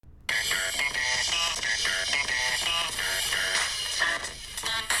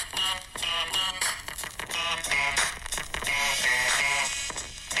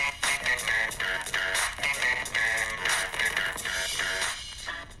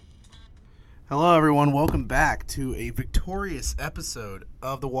Hello, everyone. Welcome back to a victorious episode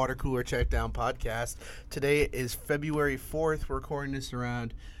of the Water Cooler Checkdown podcast. Today is February 4th. We're recording this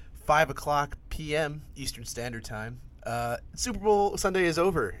around 5 o'clock p.m. Eastern Standard Time. Super Bowl Sunday is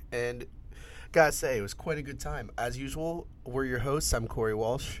over, and gotta say, it was quite a good time. As usual, we're your hosts. I'm Corey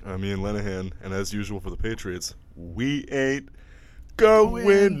Walsh. I'm Ian Lenahan, and as usual for the Patriots, we ain't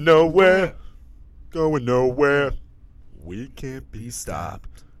going nowhere. Going nowhere. We can't be stopped.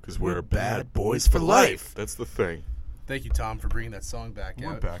 Because we're bad boys for life. That's the thing. Thank you, Tom, for bringing that song back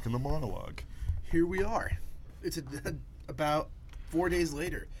out. We're back in the monologue. Here we are. It's about 4 days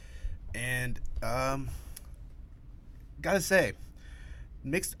later. And, gotta say,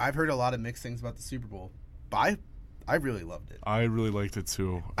 I've heard a lot of mixed things about the Super Bowl. But I really loved it. I really liked it,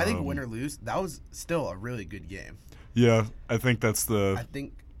 too. I think win or lose, that was still a really good game. Yeah, I think that's the... I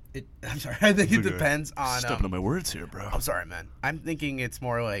think it depends on... Stepping on my words here, bro. I'm sorry, man. I'm thinking it's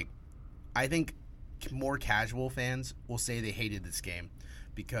more like... I think more casual fans will say they hated this game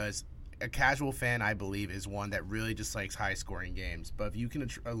because a casual fan, I believe, is one that really just likes high-scoring games. But if you can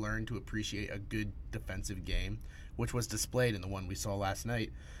learn to appreciate a good defensive game, which was displayed in the one we saw last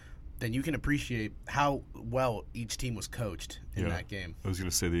night, then you can appreciate how well each team was coached in that game. I was going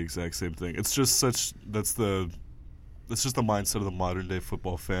to say the exact same thing. It's just such... It's just the mindset of the modern-day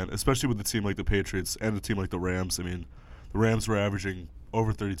football fan, especially with a team like the Patriots and a team like the Rams. I mean, the Rams were averaging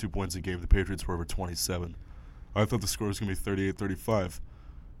over 32 points a game. The Patriots were over 27. I thought the score was going to be 38-35.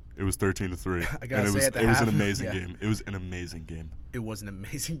 It was 13-3. It was an amazing game. It was an amazing game. It was an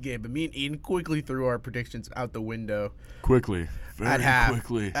amazing game. But me and Ian quickly threw our predictions out the window. Quickly. Very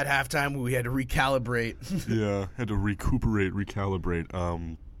quickly. At halftime, we had to recalibrate. Yeah, had to recalibrate.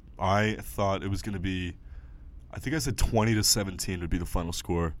 I thought it was going to be... I think I said 20-17 would be the final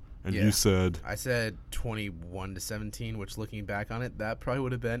score, and you said... I said 21-17, which looking back on it, that probably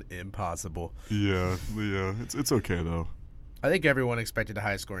would have been impossible. Yeah, it's okay though. I think everyone expected a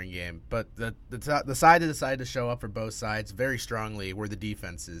high-scoring game, but the side that decided to show up for both sides very strongly were the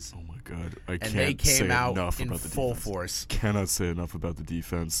defenses. Oh my God, I can't they came say out enough in about the full defense. force. Cannot say enough about the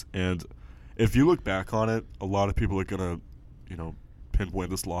defense, and if you look back on it, a lot of people are gonna, pinpoint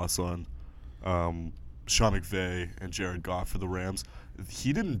this loss on. Sean McVay and Jared Goff for the Rams.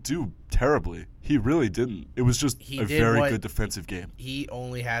 He didn't do terribly. He really didn't. It was just a very good defensive game. He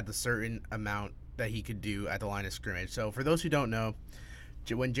only had the certain amount that he could do at the line of scrimmage. So for those who don't know,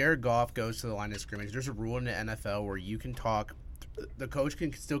 when Jared Goff goes to the line of scrimmage, there's a rule in the NFL where you can talk. The coach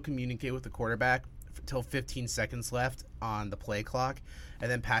can still communicate with the quarterback until 15 seconds left on the play clock,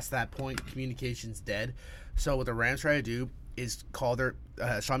 and then past that point, communication's dead. So what the Rams try to do is call their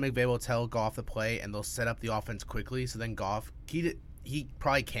Sean McVay will tell Goff the play, and they'll set up the offense quickly. So then Goff, he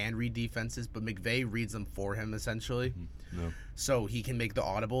probably can read defenses, but McVay reads them for him essentially. No. So he can make the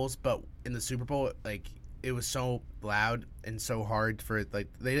audibles. But in the Super Bowl, it was so loud and so hard for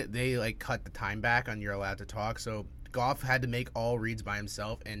they cut the time back on you're allowed to talk. So Goff had to make all reads by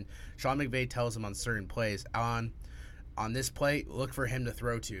himself, and Sean McVay tells him on certain plays on this play, look for him to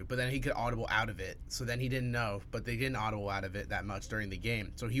throw to, but then he could audible out of it. So then he didn't know, but they didn't audible out of it that much during the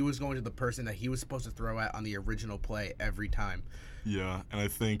game. So he was going to the person that he was supposed to throw at on the original play every time. Yeah, and I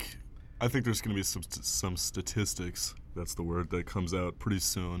think there's going to be some statistics, that's the word, that comes out pretty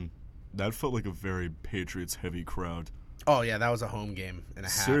soon. That felt like a very Patriots-heavy crowd. Oh, yeah, that was a home game and a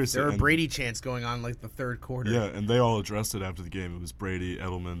half. Seriously. There were Brady chants going on the third quarter. Yeah, and they all addressed it after the game. It was Brady,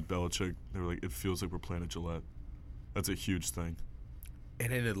 Edelman, Belichick. They were like, it feels like we're playing at Gillette. That's a huge thing.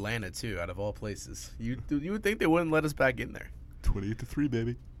 And in Atlanta, too, out of all places. You would think they wouldn't let us back in there. 28-3,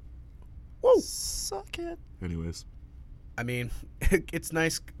 baby. Whoa. Suck it. Anyways. I mean, it's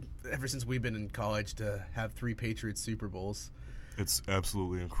nice ever since we've been in college to have 3 Patriots Super Bowls. It's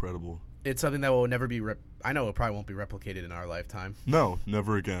absolutely incredible. It's something that will never be I know it probably won't be replicated in our lifetime. No,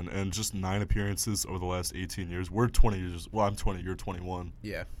 never again. And just 9 appearances over the last 18 years. We're 20 years. Well, I'm 20. You're 21.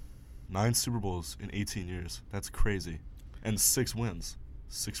 Yeah. 9 Super Bowls in 18 years. That's crazy. And 6 wins.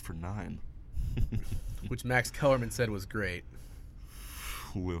 6 for 9. Which Max Kellerman said was great.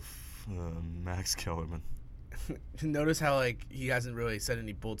 With Max Kellerman. Notice how he hasn't really said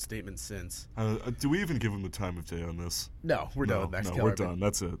any bold statements since. Do we even give him the time of day on this? No, we're done with Max Kellerman. We're done.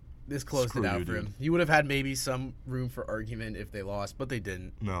 That's it. This closed it out for him. He would have had maybe some room for argument if they lost, but they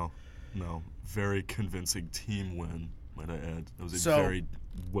didn't. No. Very convincing team win, might I add. It was a very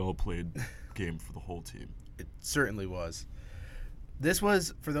well-played game for the whole team. It certainly was. This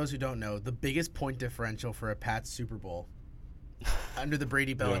was, for those who don't know, the biggest point differential for a Pats Super Bowl under the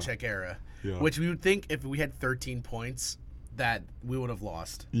Brady Belichick era, which we would think if we had 13 points that we would have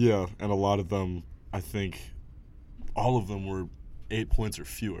lost. Yeah, and a lot of them, I think, all of them were 8 points or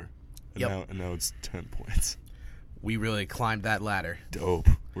fewer. And, now it's 10 points. We really climbed that ladder. Dope.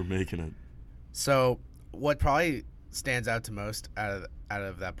 We're making it. So what probably stands out to most out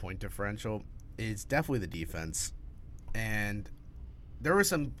of that point differential is definitely the defense. And there were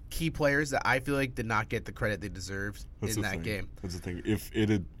some key players that I feel like did not get the credit they deserved in that game. That's the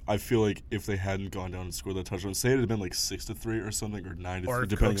thing. I feel like if they hadn't gone down and scored that touchdown, say it had been like 6-3 or something, or 9-3, or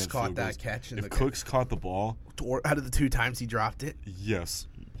depending Cooks on caught that catch. If Cooks caught the ball, or out of the 2 times he dropped it. Yes.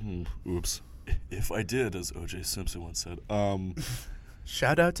 Oops. If I did, as O.J. Simpson once said.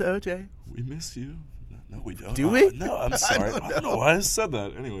 Shout out to O.J. We miss you. No, we don't. Do we? No, I'm sorry. I don't know why I said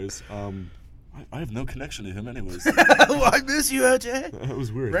that. Anyways, I have no connection to him anyways. Well, I miss you, O.J. That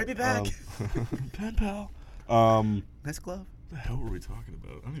was weird. Right me back. Pen pal. Nice glove. What the hell were we talking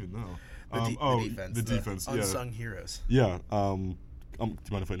about? I don't even know. The defense. The defense. Unsung heroes. Yeah. Do you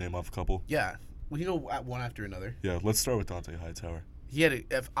mind if I name off a couple? Yeah. We can go one after another. Yeah. Let's start with Dante Hightower.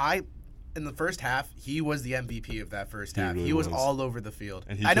 In the first half, he was the MVP of that first half. Really he was all over the field.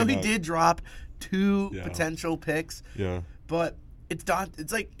 And I know he did drop 2 potential picks. Yeah. But it's not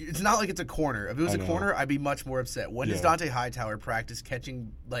like it's a corner. If it was a corner, I'd be much more upset. When does Dante Hightower practice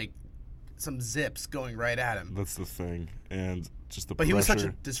catching like some zips going right at him? That's the thing. And just the But pressure. he was such a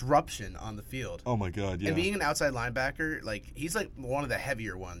disruption on the field. Oh my god, yeah. And being an outside linebacker, like he's like one of the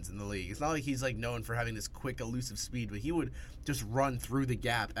heavier ones in the league. It's not like he's like known for having this quick elusive speed, but he would just run through the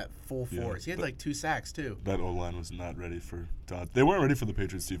gap at full force. He had like 2 sacks too. That O-line was not ready for Dante. They weren't ready for the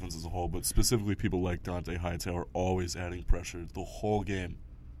Patriots defense as a whole, but specifically people like Dante Hightower always adding pressure the whole game.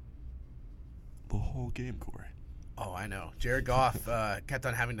 The whole game, Corey. Oh, I know. Jared Goff kept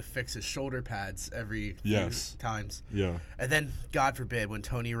on having to fix his shoulder pads every few times. Yeah. And then, God forbid, when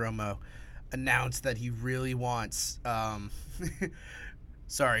Tony Romo announced that he really wants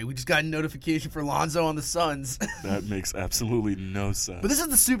sorry, we just got a notification for Lonzo on the Suns. That makes absolutely no sense. But this is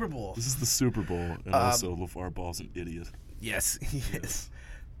the Super Bowl. This is the Super Bowl, and also LeVar Ball's an idiot. Yes, he is.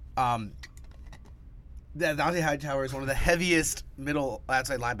 Dante Hightower is one of the heaviest middle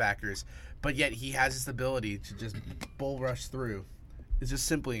outside linebackers, but yet he has this ability to just bull rush through. It's just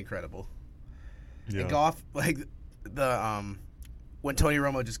simply incredible. Yeah. And Goff, like when Tony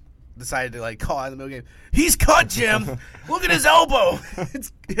Romo just decided to like call out in the middle of the game, he's cut, Jim. Look at his elbow.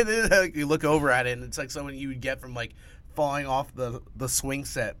 You look over at it, and it's like someone you would get from like falling off the swing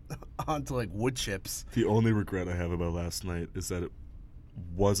set onto like wood chips. The only regret I have about last night is that it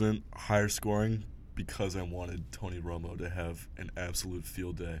wasn't higher scoring because I wanted Tony Romo to have an absolute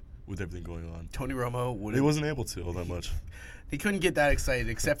field day with everything going on. Tony Romo would. He wasn't able to all that much. He couldn't get that excited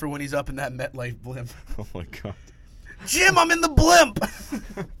except for when he's up in that MetLife blimp. Oh my god. Jim, I'm in the blimp.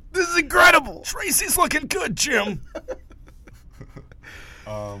 This is incredible. Tracy's looking good, Jim.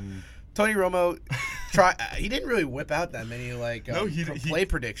 Tony Romo, he didn't really whip out that many play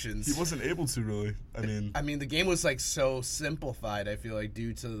predictions. He wasn't able to really. I mean, the game was like so simplified. I feel like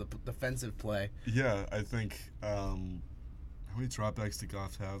due to the defensive play. Yeah, I think. How many dropbacks did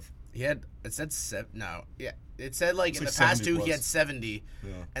Goff have? He had. It said it said like in the past 2 he had 70,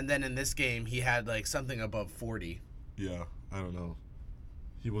 and then in this game he had like something above 40. Yeah, I don't know.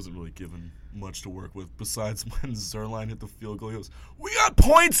 He wasn't really given much to work with besides when Zerline hit the field goal. He goes, "We got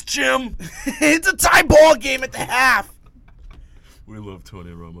points, Jim." It's a tie ball game at the half. We love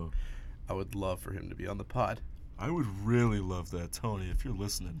Tony Romo. I would love for him to be on the pod. I would really love that, Tony. If you're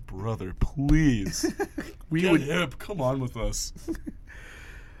listening, brother, please. Get hip. Come on with us.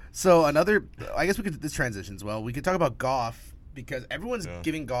 So I guess this transitions well. We could talk about Goff because everyone's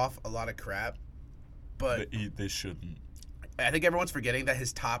giving Goff a lot of crap, but they shouldn't. I think everyone's forgetting that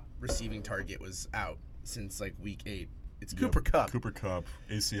his top receiving target was out since like week 8. It's Cooper Kupp. Cooper Kupp,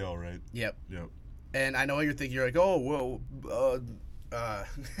 ACL, right? Yep. And I know what you're thinking. You're like, oh, well,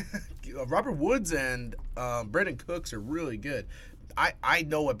 Robert Woods and Brandon Cooks are really good. I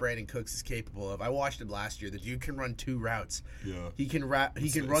know what Brandon Cooks is capable of. I watched him last year. That you can run 2 routes. Yeah. He can run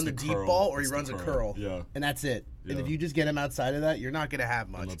the deep ball or he runs a curl. Yeah. And that's it. Yeah. And if you just get him outside of that, you're not going to have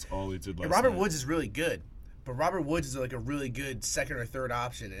much. And that's all he did last Robert night. Woods is really good. But Robert Woods is like a really good second or third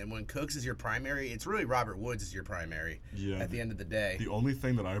option. And when Cooks is your primary, it's really Robert Woods is your primary at the end of the day. The only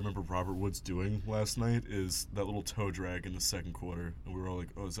thing that I remember Robert Woods doing last night is that little toe drag in the second quarter. And we were all like,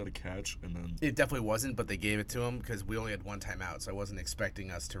 oh, is that a catch? And then it definitely wasn't, but they gave it to him because we only had 1 timeout. So I wasn't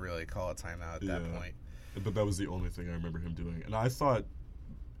expecting us to really call a timeout at that point. But that was the only thing I remember him doing. And I thought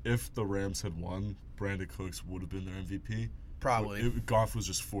if the Rams had won, Brandon Cooks would have been their MVP. Probably. Goff was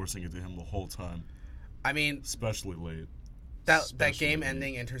just forcing it to him the whole time. I mean, especially late. That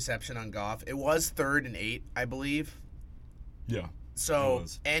game-ending interception on Goff, it was 3rd and 8, I believe. Yeah. So,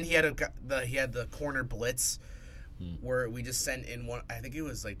 and he had the corner blitz where we just sent in one. I think it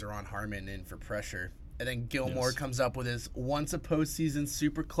was like Deron Harmon in for pressure, and then Gilmore comes up with his once a postseason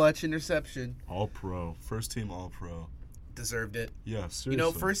super clutch interception. All-Pro, first team All-Pro. Deserved it. Yeah, seriously. You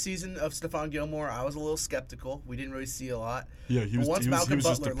know, first season of Stephon Gilmore, I was a little skeptical. We didn't really see a lot. Yeah, he was. But once Malcolm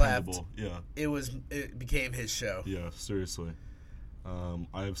Butler left, yeah, it became his show. Yeah, seriously.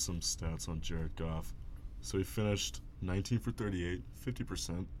 I have some stats on Jared Goff. So he finished 19 for 38,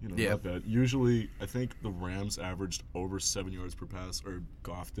 50%. Not bad. Usually, I think the Rams averaged over 7 yards per pass, or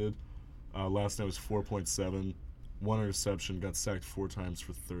Goff did. Last night was 4.7. 1 interception, got sacked 4 times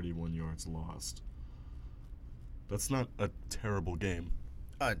for 31 yards lost. That's not a terrible game.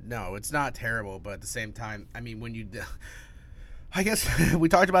 No, it's not terrible, but at the same time, I mean, I guess we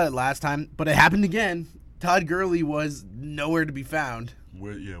talked about it last time, but it happened again. Todd Gurley was nowhere to be found.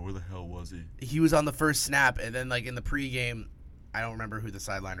 Where the hell was he? He was on the first snap, and then in the pregame, I don't remember who the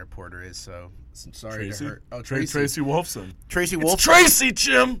sideline reporter is, so sorry Tracy? to hurt. Oh, Tracy. Tracy Wolfson. Tracy Wolfson. It's Tracy,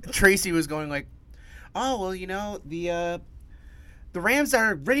 Jim! Tracy was going the Rams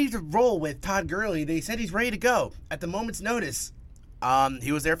are ready to roll with Todd Gurley. They said he's ready to go at the moment's notice.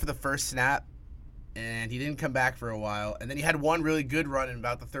 He was there for the first snap, and he didn't come back for a while. And then he had one really good run in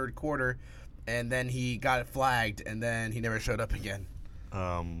about the third quarter, and then he got it flagged, and then he never showed up again.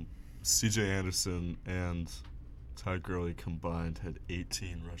 C.J. Anderson and Todd Gurley combined had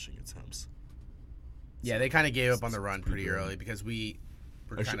 18 rushing attempts. Yeah, they kind of gave up on the run pretty early because we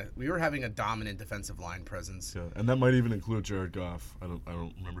were having a dominant defensive line presence. Yeah, and that might even include Jared Goff. I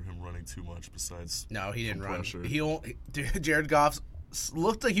don't remember him running too much besides. No, he didn't run. Pressure. Jared Goff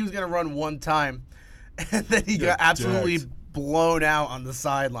looked like he was going to run one time, and then he got absolutely blown out on the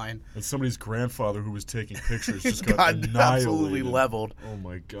sideline. And somebody's grandfather who was taking pictures just got annihilated. Absolutely leveled. Oh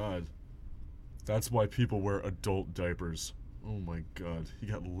my God, that's why people wear adult diapers. Oh my God, he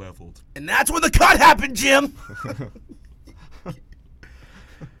got leveled. And that's when the cut happened, Jim.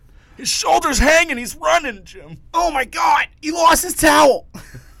 His shoulder's hanging. He's running, Jim. Oh, my God. He lost his towel.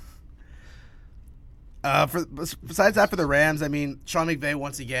 Besides that, for the Rams, I mean, Sean McVay,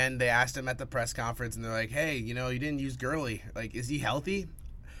 once again, they asked him at the press conference, and they're like, hey, you didn't use Gurley. Like, is he healthy?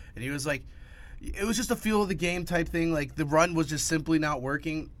 And he was like, it was just a feel of the game type thing. Like, the run was just simply not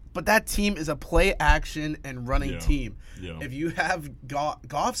working. But that team is a play action and running team. Yeah. If you have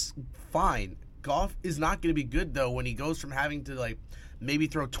Goff's fine. Goff is not going to be good, though, when he goes from having to, maybe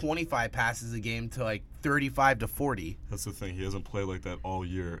throw 25 passes a game to 35 to 40. That's the thing. He hasn't played like that all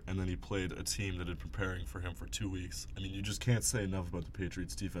year, and then he played a team that had been preparing for him for 2 weeks. I mean, you just can't say enough about the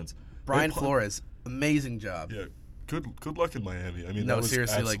Patriots defense. Brian Flores, amazing job. Yeah, good luck in Miami. I mean, that was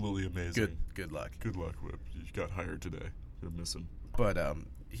seriously, absolutely amazing. Good luck. Good luck. You got hired today. You're missing. But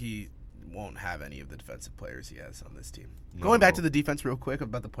he won't have any of the defensive players he has on this team. Going back to the defense real quick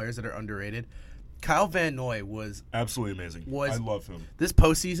about the players that are underrated. Kyle Van Noy was absolutely amazing. I love him. This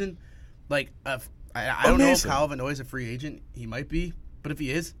postseason, I don't know if Kyle Van Noy is a free agent. He might be, but if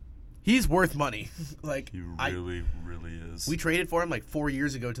he is, he's worth money. He really is. We traded for him 4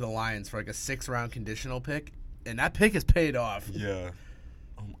 years ago to the Lions for a 6-round conditional pick, and that pick has paid off. Yeah.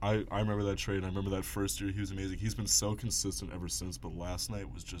 I remember that trade. I remember that first year. He was amazing. He's been so consistent ever since, but last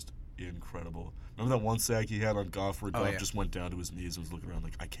night was just incredible. Remember that one sack he had on Goff where Goff just went down to his knees and was looking around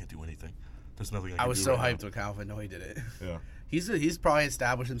like, I can't do anything. There's nothing I can do. I was so hyped when Kyle Van Noy did it. Yeah. He's probably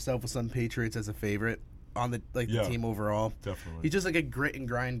established himself with some Patriots as a favorite on the the team overall. Definitely. He's just a grit and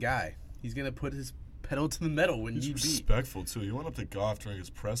grind guy. He's going to put his pedal to the metal when he's need be. He's respectful, too. He went up to Goff during his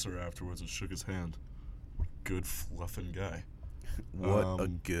presser afterwards and shook his hand. Good fluffing guy. What a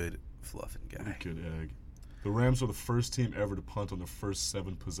good fluffing guy. What a good egg. The Rams were the first team ever to punt on the first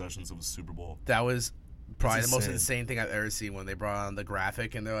 7 possessions of a Super Bowl. That was probably the most insane thing I've ever seen when they brought on the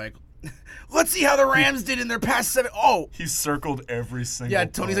graphic and they're like, let's see how the Rams did in their past 7. Oh, he circled every single. Yeah,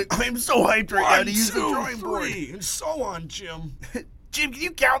 Tony's like, I'm so hyped right now to use the drawing board, and so on, Jim. Jim, can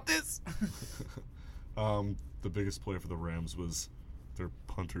you count this? The biggest play for the Rams was their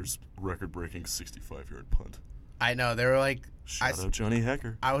punter's record-breaking 65-yard punt. I know they were like, shout out Johnny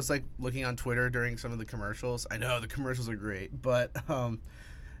Hecker. I was looking on Twitter during some of the commercials. I know the commercials are great, but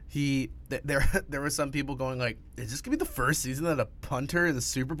there were some people going is this gonna be the first season that a punter in the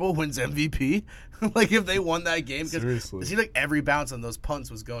Super Bowl wins MVP? If they won that game, because it seemed like every bounce on those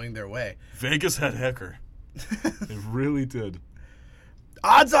punts was going their way. Vegas had Hecker. It really did.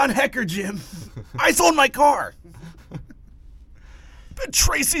 Odds on Hecker, Jim. I sold my car. Bet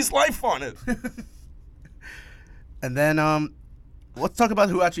Tracy's life on it. And then let's talk about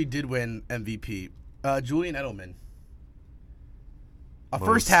who actually did win MVP. Julian Edelman. A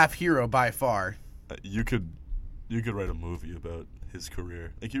first-half hero by far. You could write a movie about his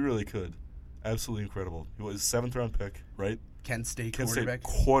career. Like, you really could. Absolutely incredible. He was a 7th-round pick, right? Kent State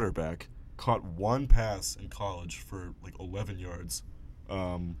quarterback. Caught one pass in college for, 11 yards.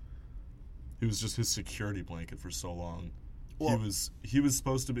 He was just his security blanket for so long. Well, he was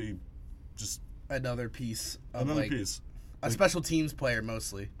supposed to be just... Another piece. A Like, special teams player,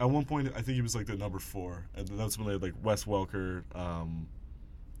 mostly. At one point, I think he was, the number 4. And that's when they had, Wes Welker.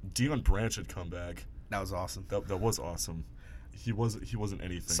 Deion Branch had come back. That was awesome. That was awesome. He wasn't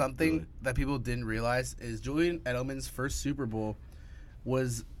anything. Something really. that people didn't realize is Julian Edelman's first Super Bowl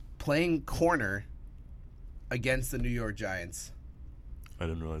was playing corner against the New York Giants. I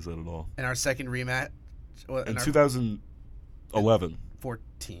didn't realize that at all. In our second rematch. In 2011.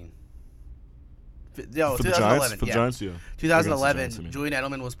 14. No, for 2011. For the Giants, yeah. 2011, Giants, Julian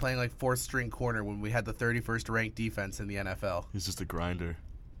Edelman was playing 4th-string corner when we had the 31st ranked defense in the NFL. He's just a grinder.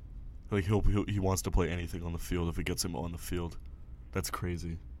 He wants to play anything on the field if it gets him on the field. That's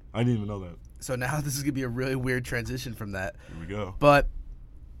crazy. I didn't even know that. So now this is going to be a really weird transition from that. Here we go. But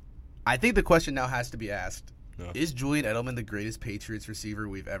I think the question now has to be asked. Yeah. Is Julian Edelman the greatest Patriots receiver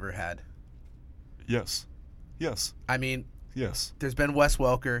we've ever had? Yes. I mean... Yes. There's been Wes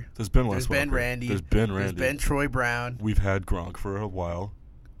Welker. There's been Randy. There's been Troy Brown. We've had Gronk for a while.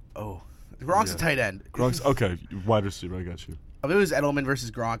 Oh. Gronk's a tight end. Gronk's... Okay, wide receiver, I got you. If it was Edelman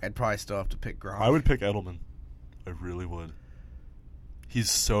versus Gronk, I'd probably still have to pick Gronk. I would pick Edelman. I really would. He's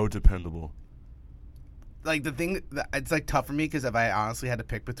so dependable. The thing... It's, tough for me because if I honestly had to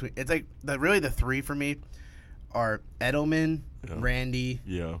pick between... It's, really the 3 for me are Edelman... Yeah. Randy,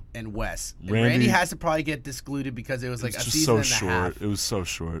 and Wes. And Randy has to probably get discluded because it was a season so and a short. half. It was so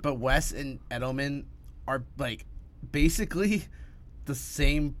short. But Wes and Edelman are basically the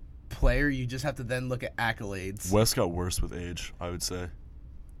same player. You just have to then look at accolades. Wes got worse with age, I would say.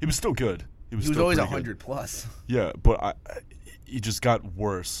 He was still good. He was always 100 plus. Yeah, but he just got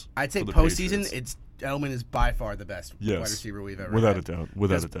worse. I'd say postseason, Edelman is by far the best wide receiver we've ever had.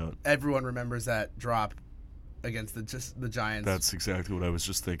 Without a doubt. Everyone remembers that drop against the Giants. That's exactly what I was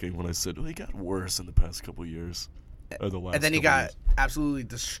just thinking when I said, he got worse in the past couple years. And then he got absolutely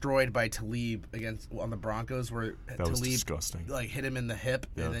destroyed by Talib on the Broncos, where that was disgusting. Hit him in the hip,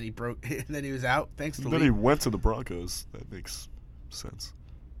 and then he broke, and then he was out. Thanks to Talib. Then he went to the Broncos. That makes sense.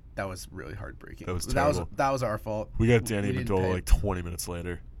 That was really heartbreaking. That was terrible. That was our fault. We got Danny Amendola 20 minutes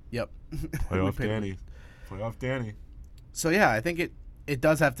later. Yep. Playoff Danny. So yeah, I think it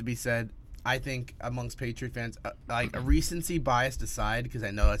does have to be said. I think amongst Patriot fans, a recency bias aside, because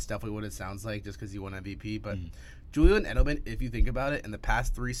I know that's definitely what it sounds like just because he won MVP, but Julian Edelman, if you think about it, in the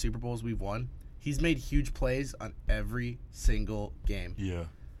past 3 Super Bowls we've won, he's made huge plays on every single game. Yeah,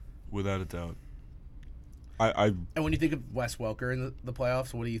 without a doubt. And when you think of Wes Welker in the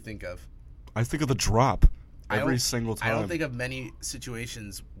playoffs, what do you think of? I think of the drop every single time. I don't think of many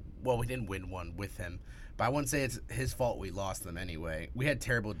situations. Well, we didn't win one with him. But I wouldn't say it's his fault we lost them anyway. We had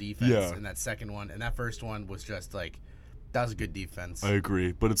terrible defense in that second one, and that first one was just that was a good defense. I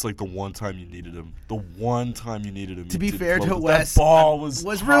agree, but it's the one time you needed him. To be fair to Wes, that ball was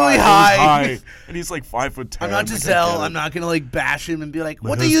really high. And he's 5'10". I'm not Giselle. I'm not gonna bash him and be like,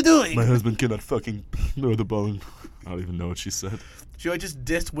 "What are you doing?" My husband cannot fucking know the bone. I don't even know what she said. She just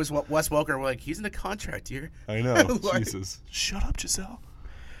dissed Wes Welker. We're he's in a contract year. I know. Jesus, shut up, Giselle.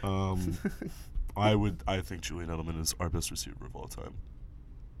 I think Julian Edelman is our best receiver of all time.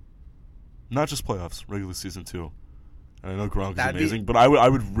 Not just playoffs, regular season too. And I know Gronk is amazing, but I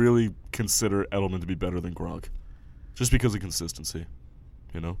would really consider Edelman to be better than Gronk, just because of consistency.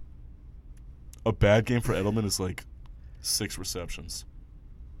 A bad game for Edelman is 6 receptions.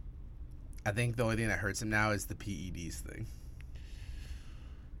 I think the only thing that hurts him now is the PEDs thing.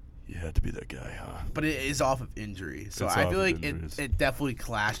 You had to be that guy, huh? But it is off of injury. So I feel like it definitely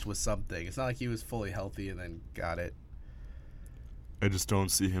clashed with something. It's not like he was fully healthy and then got it. I just don't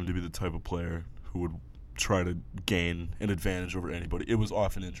see him to be the type of player who would try to gain an advantage over anybody. It was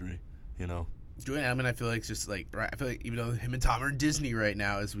off an injury, Julian Edelman, I feel like, it's just right. I feel like even though him and Tom are in Disney right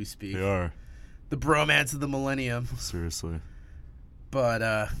now as we speak. They are. The bromance of the millennium. Seriously. But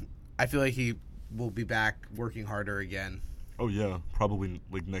I feel like he will be back working harder again. Oh, yeah. Probably,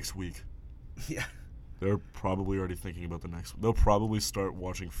 next week. Yeah. They're probably already thinking about the next one. They'll probably start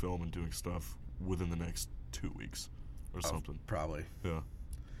watching film and doing stuff within the next 2 weeks or something. Probably. Yeah.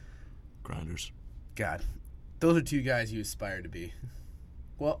 Grinders. God. Those are 2 guys you aspire to be.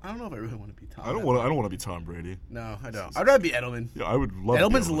 Well, I don't know if I really want to be Tom. I don't want to be Tom Brady. No, I don't. I'd rather be Edelman. Yeah, I would love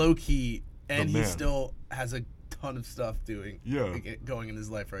Edelman's Edelman. low-key, and he still has a ton of stuff going in his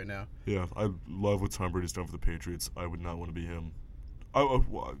life right now. Yeah, I love what Tom Brady's done for the Patriots. I would not want to be him.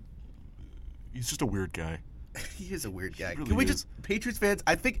 He's just a weird guy. He is a weird guy. Really Can we is. just Patriots fans?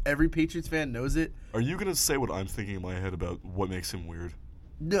 I think every Patriots fan knows it. Are you gonna say what I'm thinking in my head about what makes him weird?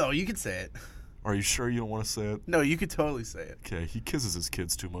 No, you can say it. Are you sure you don't want to say it? No, you could totally say it. Okay, he kisses his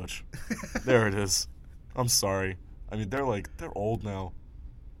kids too much. There it is. I'm sorry. I mean, they're old now.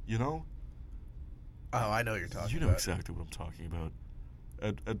 You know? Oh, I know what you're talking about. You know exactly what I'm talking about.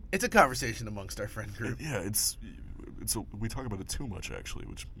 It's a conversation amongst our friend group. Yeah, we talk about it too much, actually,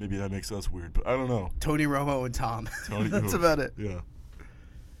 which maybe that makes us weird, but I don't know. Tony Romo and Tom. That's about it. Yeah.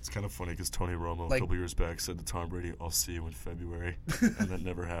 It's kind of funny because Tony Romo a couple years back said to Tom Brady, "I'll see you in February," and that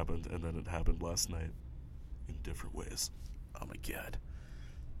never happened, and then it happened last night in different ways. Oh my God.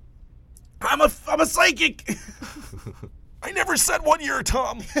 I'm a psychic. I never said 1 year,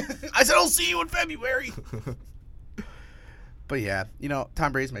 Tom. I said I'll see you in February. But yeah,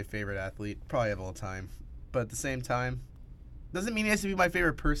 Tom Brady's my favorite athlete, probably of all time. But at the same time, doesn't mean he has to be my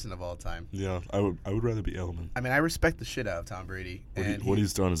favorite person of all time. Yeah, I would rather be Edelman. I mean, I respect the shit out of Tom Brady. What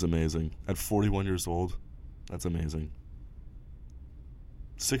he's done is amazing. At 41 years old, that's amazing.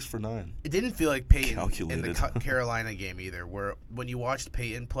 6 for 9. It didn't feel like Peyton Calculated. in the Carolina game either, where when you watched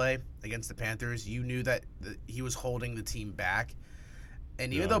Peyton play against the Panthers, you knew that he was holding the team back.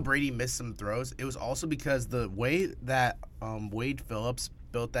 And even though Brady missed some throws, it was also because the way that Wade Phillips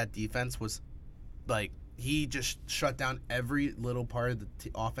built that defense was like he just shut down every little part of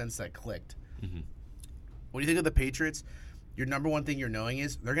the offense that clicked. Mm-hmm. When you think of the Patriots, your number one thing you're knowing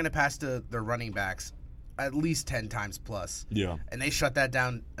is they're going to pass to their running backs at least 10 times plus. Yeah. And they shut that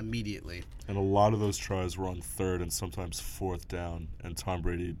down immediately. And a lot of those tries were on third and sometimes fourth down, and Tom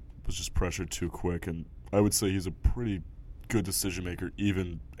Brady was just pressured too quick. And I would say he's a pretty good decision maker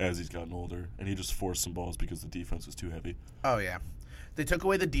even as he's gotten older, and he just forced some balls because the defense was too heavy. Oh, yeah. They took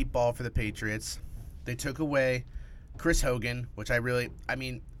away the deep ball for the Patriots. They took away Chris Hogan, which I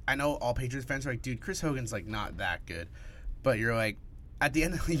know all Patriots fans are like, dude, Chris Hogan's like not that good. But you're like, at the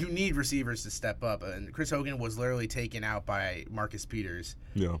end, you need receivers to step up. And Chris Hogan was literally taken out by Marcus Peters.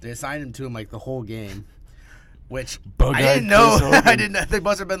 Yeah. They assigned him to him like the whole game, which Bug-eyed I didn't know. Chris I didn't know. They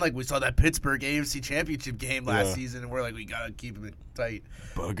must have been like, we saw that Pittsburgh AFC Championship game last season, and we're like, we got to keep him tight.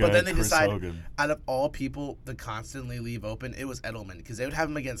 But then they decided, out of all people to constantly leave open, it was Edelman, because they would have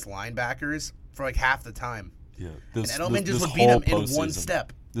him against linebackers for like half the time. Yeah. And Edelman just would beat him in one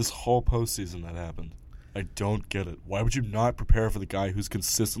step. This whole postseason that happened. I don't get it. Why would you not prepare for the guy who's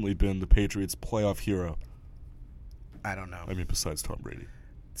consistently been the Patriots' playoff hero? I don't know. I mean, besides Tom Brady.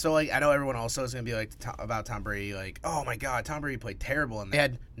 So, like, I know everyone also is going to be like about Tom Brady, like, oh my God, Tom Brady played terrible. And they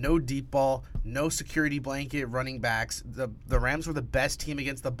had no deep ball, no security blanket, running backs. The Rams were the best team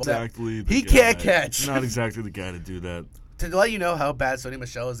against the Bucs. Exactly. He can't catch. Not exactly the guy to do that. To let you know how bad Sony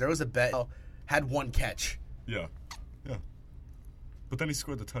Michel is, there was a bet had one catch. Yeah. Yeah. But then he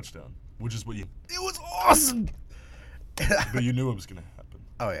scored the touchdown, which is what you... It was awesome. But you knew it was going to happen.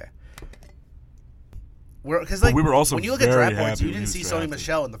 Oh, yeah. Because like, we were also when you look at draft points, you when didn't he see was Sony drafted.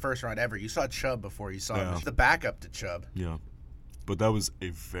 Michel in the first round ever. You saw Chubb before you saw him. The backup to Chubb. Yeah. But that was a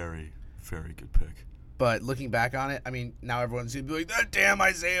very, very good pick. But looking back on it, I mean, now everyone's going to be like, that damn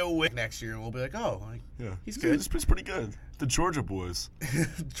Isaiah Wick next year. And we'll be like, oh, he's good. He's pretty good. The Georgia boys.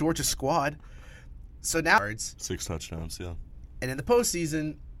 Georgia squad. So now, 6 touchdowns, yeah. And in the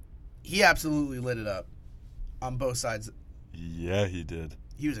postseason, he absolutely lit it up on both sides. Yeah, he did.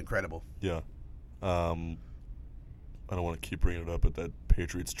 He was incredible. Yeah. I don't want to keep bringing it up, but that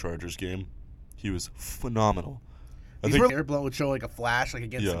Patriots-Chargers game, he was phenomenal. Airblowing would show like a flash, like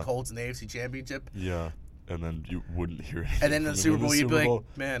against the Colts in the AFC Championship. Yeah, and then you wouldn't hear it. And then in the Super Bowl, you'd be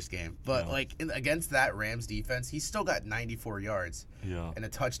like, man, this game. But against that Rams defense, he still got 94 yards. Yeah. And a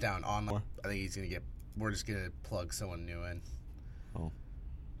touchdown on. I think he's going to get. We're just going to plug someone new in. Oh.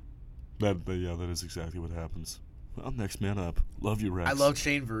 That is exactly what happens. Well, next man up. Love you, Rex. I love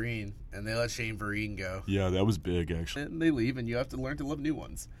Shane Vereen, and they let Shane Vereen go. Yeah, that was big, actually. And they leave, and you have to learn to love new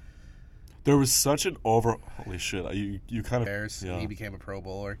ones. There was such an holy shit. You kind of... Bears, he became a Pro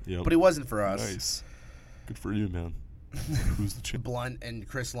Bowler. Yep. But he wasn't for us. Nice. Good for you, man. Who's the champ? Blunt and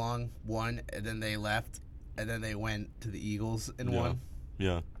Chris Long won, and then they left, and then they went to the Eagles and won.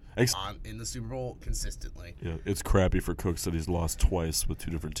 Yeah. In the Super Bowl consistently. Yeah, it's crappy for Cooks that he's lost twice with 2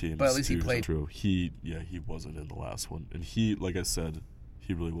 different teams. But at least he played. True. He wasn't in the last one. And he, like I said,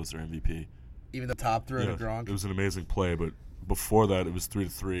 he really was their MVP. Even the top throw to Gronk. It was an amazing play, but before that it was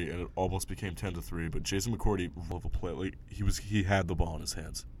 3-3, and it almost became 10-3. But Jason McCourty, love a play. Like he had the ball in his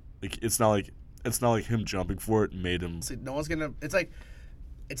hands. Like it's not like him jumping for it made him. No one's gonna. It's like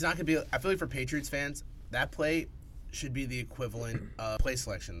it's not gonna be. I feel like for Patriots fans, That play should be the equivalent of play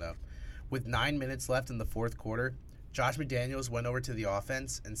selection, though. With 9 minutes left in the fourth quarter, Josh McDaniels went over to the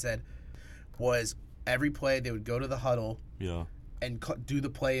offense and said, was every play they would go to the huddle and do the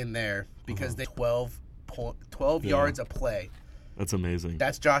play in there because they 12 yards a play. That's amazing.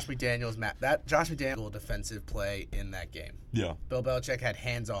 That's Josh McDaniels' that Josh McDaniels defensive play in that game. Yeah. Bill Belichick had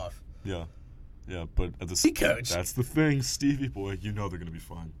hands off. Yeah. Yeah, but at the same coach. That's the thing, Stevie boy. You know they're going to be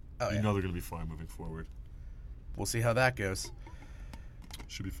fine. Oh, you know they're going to be fine moving forward. We'll see how that goes.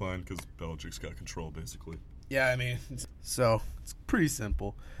 Should be fine because Belichick's got control, basically. Yeah, I mean, so it's pretty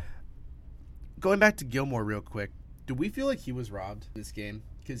simple. Going back to Gilmore real quick, do we feel like he was robbed this game?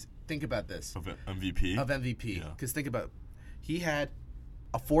 Because think about this. Of MVP? Of MVP. Because think about, he had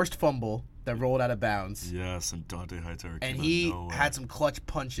a forced fumble that rolled out of bounds. Yes, and Dante Hightower came and out he nowhere. had some clutch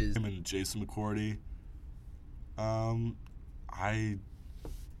punches. Him and Jason McCourty. I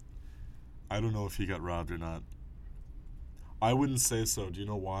don't know if he got robbed or not. I wouldn't say so. Do you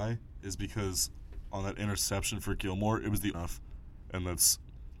know why? Is because on that interception for Gilmore, it was the enough. And that's...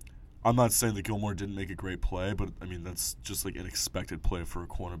 I'm not saying that Gilmore didn't make a great play, but, I mean, that's just, like, an expected play for a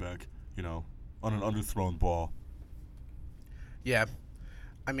cornerback, you know, on an underthrown ball. Yeah.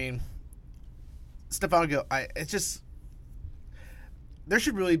 I mean, Stephon Gilmore, it's just... There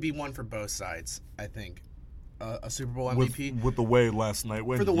should really be one for both sides, I think. A Super Bowl MVP. With the way last night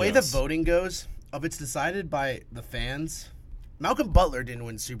went, for the way the voting goes, if it's decided by the fans... Malcolm Butler didn't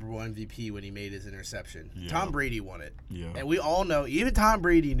win Super Bowl MVP when he made his interception. Yeah. Tom Brady won it. Yeah. And we all know, even Tom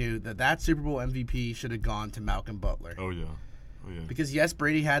Brady knew that Super Bowl MVP should have gone to Malcolm Butler. Oh, yeah. Because, yes,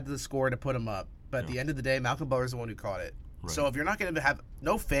 Brady had the score to put him up, but at the end of the day, Malcolm Butler's the one who caught it. Right. So if you're not going to have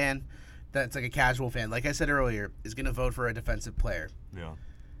no fan that's like a casual fan, like I said earlier, is going to vote for a defensive player. Yeah.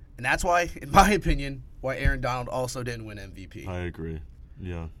 And that's why, in my opinion, why Aaron Donald also didn't win MVP. I agree.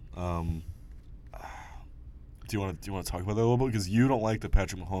 Yeah. Do you want to talk about that a little bit? Because you don't like that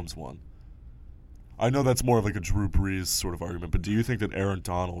Patrick Mahomes won. I know that's more of like a Drew Brees sort of argument, but do you think that Aaron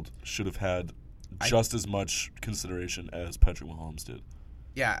Donald should have had just as much consideration as Patrick Mahomes did?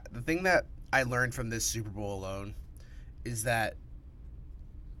 Yeah, the thing that I learned from this Super Bowl alone is that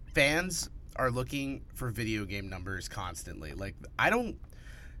fans are looking for video game numbers constantly. Like,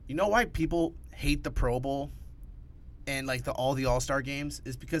 you know why people hate the Pro Bowl and like all the All-Star games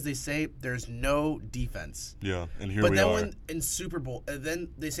is because they say there's no defense. Yeah, and here but we then are. when in Super Bowl, then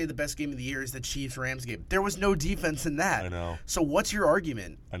they say the best game of the year is the Chiefs-Rams game. There was no defense in that. I know. So what's your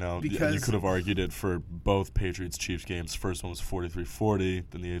argument? I know. Because you could have argued it for both Patriots-Chiefs games. First one was 43-40.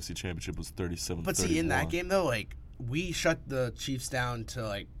 Then the AFC Championship was 37-31. But see, in that game though, like we shut the Chiefs down to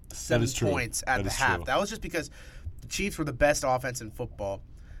like 7 points at the half. True. That was just because the Chiefs were the best offense in football.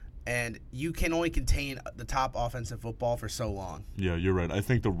 And you can only contain the top offense in football for so long. Yeah, you're right. I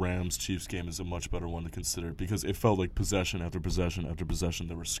think the Rams-Chiefs game is a much better one to consider because it felt like possession after possession after possession.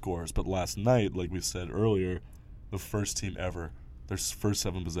 There were scores. But last night, like we said earlier, the first team ever, their first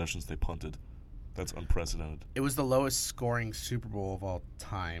 7 possessions, they punted. That's unprecedented. It was the lowest scoring Super Bowl of all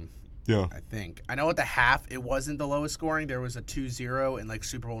time. Yeah. I think. I know at the half, it wasn't the lowest scoring. There was a 2-0 in like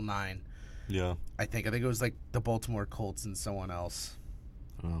Super Bowl 9. Yeah. I think it was like the Baltimore Colts and someone else.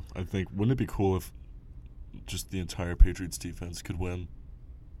 I think, wouldn't it be cool if just the entire Patriots defense could win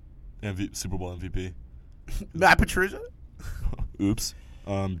Super Bowl MVP? Matt Patricia? Oops.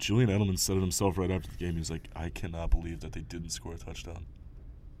 Julian Edelman said it himself right after the game. He was like, I cannot believe that they didn't score a touchdown.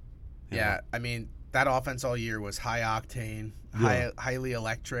 Yeah, I mean, that offense all year was high octane, highly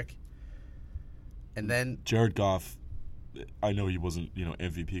electric. And then Jared Goff, I know he wasn't,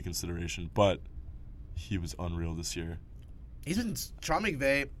 MVP consideration, but he was unreal this year. Sean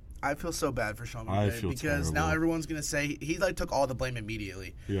McVay. I feel so bad for Sean McVay because terrible. now everyone's gonna say he like took all the blame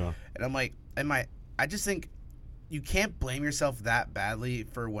immediately. Yeah, and I'm like, I just think you can't blame yourself that badly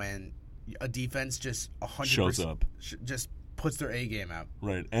for when a defense just 100% shows up, just puts their A game out.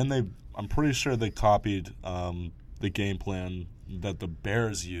 Right, and I'm pretty sure they copied the game plan that the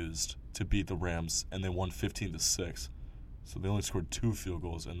Bears used to beat the Rams, and they won 15-6. So they only scored 2 field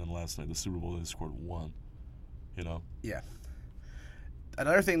goals, and then last night the Super Bowl they scored 1. Yeah.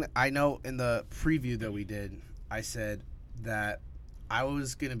 Another thing that I know in the preview that we did, I said that I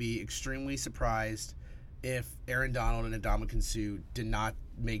was going to be extremely surprised if Aaron Donald and Ndamukong Suh did not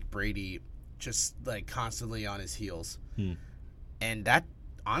make Brady just like constantly on his heels. And that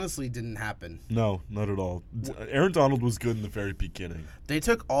honestly didn't happen. No, not at all. Aaron Donald was good in the very beginning. They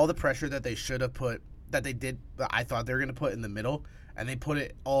took all the pressure that they should have put, that I thought they were going to put in the middle, and they put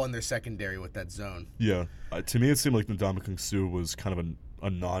it all in their secondary with that zone. Yeah. To me, it seemed like Ndamukong Suh was kind of a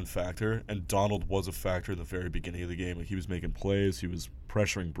non-factor, and Donald was a factor in the very beginning of the game. Like, he was making plays. He was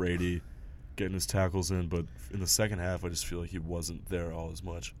pressuring Brady. getting his tackles in, but in the second half, I just feel like he wasn't there all as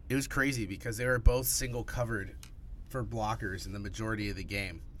much. It was crazy because they were both single covered for blockers in the majority of the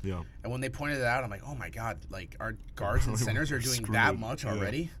game. Yeah. And when they pointed it out, I'm like, oh my God, like our guards and centers are doing Screwed. that much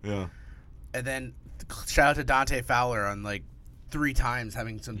already? Yeah. And then shout out to Dante Fowler on like 3 times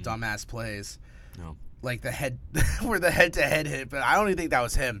having some dumbass plays. Yeah. Like the head, where the head-to-head hit, but I don't even think that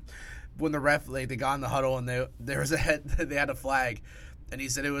was him. When the ref, like they got in the huddle and there was a head, they had a flag, and he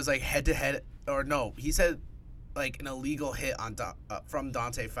said it was like head-to-head, or no, he said like an illegal hit on from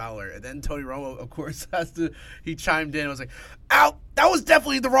Dante Fowler, and then Tony Romo, of course, he chimed in and was like, "Ow, that was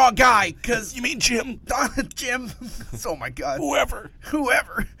definitely the wrong guy." Because You mean Jim? Jim? Oh my God, Whoever.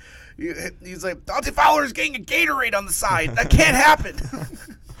 He's like, Dante Fowler's getting a Gatorade on the side. That can't happen.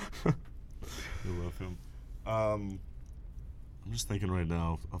 I love him. I'm just thinking right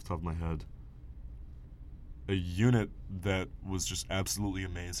now, off the top of my head, a unit that was just absolutely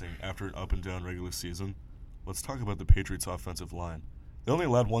amazing after an up and down regular season. Let's talk about the Patriots' offensive line. They only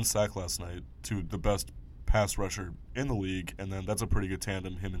allowed 1 sack last night to the best pass rusher in the league, and then that's a pretty good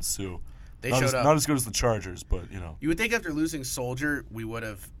tandem, him and Sue. They showed up. Not as good as the Chargers, but, you know. You would think after losing Soldier, we would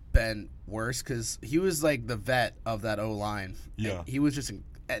have been worse because he was like the vet of that O-line. Yeah. And he was just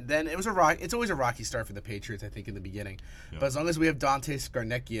and then it's always a rocky start for the Patriots, I think, in the beginning. Yeah. But as long as we have Dante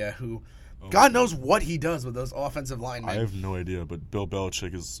Scarnecchia, who God knows what he does with those offensive linemen. I have no idea, but Bill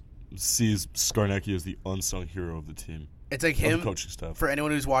Belichick sees Scarnecchia as the unsung hero of the team. It's like him, coaching staff. For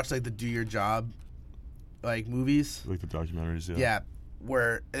anyone who's watched like the Do Your Job like movies. Like the documentaries, yeah. Yeah,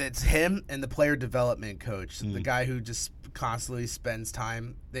 where it's him and the player development coach, the guy who just constantly spends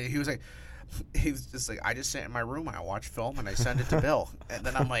time. He was just like, I just sit in my room and I watch film and I send it to Bill. And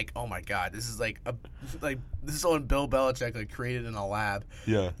then I'm like, oh my God, this is this is someone Bill Belichick like created in a lab.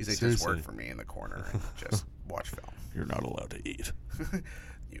 Yeah, He's like, seriously. just work for me in the corner and just watch film. You're not allowed to eat.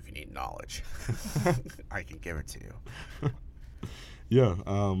 You can eat knowledge. I can give it to you. Yeah,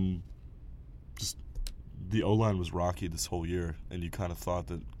 just the O-line was rocky this whole year, and you kind of thought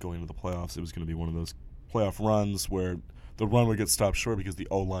that going into the playoffs, it was going to be one of those playoff runs where the run would get stopped short because the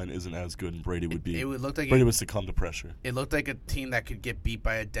O-line isn't as good, and Brady would succumb to pressure. It looked like a team that could get beat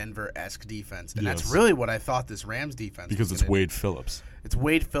by a Denver-esque defense, and Yes. that's really what I thought this Rams defense Because was it's gonna Wade Phillips. It's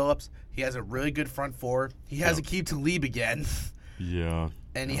Wade Phillips. He has a really good front four. He has a Aqib Talib again. Yeah.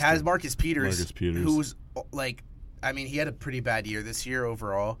 And he has Marcus Peters, Peters. who's like, I mean, he had a pretty bad year this year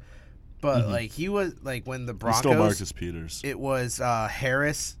overall, but like he was like when the Broncos, Still Marcus Peters. it was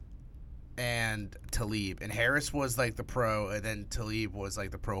Harris and Talib, and Harris was like the pro, and then Talib was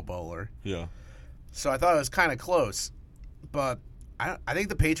like the Pro Bowler. Yeah. So I thought it was kind of close, but I think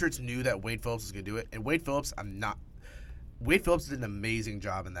the Patriots knew that Wade Phillips was gonna do it, and Wade Phillips did an amazing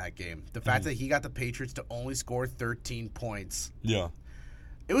job in that game. The fact that he got the Patriots to only score 13 points. Yeah.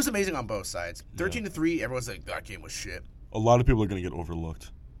 It was amazing on both sides. 13-3, everyone's like, that game was shit. A lot of people are going to get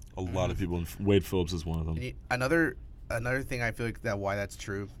overlooked. A lot of people, and Wade Phillips is one of them. Another thing I feel like that why that's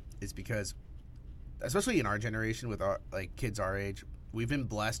true is because, especially in our generation with our like kids our age, we've been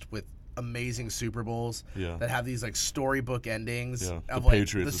blessed with amazing Super Bowls that have these like storybook endings of like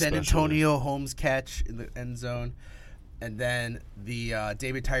Patriots the San Antonio Holmes catch in the end zone. And then the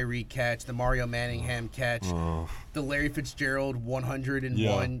David Tyree catch, the Mario Manningham catch, the Larry Fitzgerald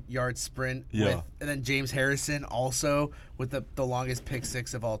 101-yard sprint, and then James Harrison also with the longest pick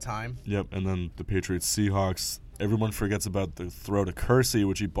six of all time. Yep, and then the Patriots-Seahawks. Everyone forgets about the throw to Kersey,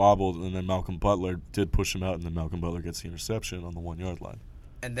 which he bobbled, and then Malcolm Butler did push him out, and then Malcolm Butler gets the interception on the 1-yard line.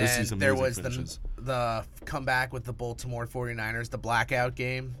 And then there was the comeback with the Baltimore 49ers, the blackout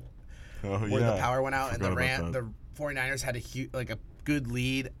game, where the power went out, and the 49ers had a good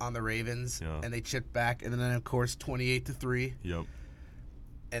lead on the Ravens, and they chipped back, and then of course 28-3. Yep.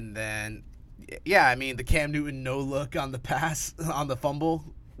 And then, I mean the Cam Newton no look on the pass on the fumble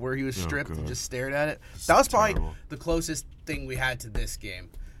where he was stripped and just stared at it. That was probably the closest thing we had to this game.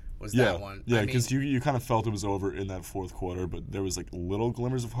 Was that one? Yeah, because you kind of felt it was over in that fourth quarter, but there was like little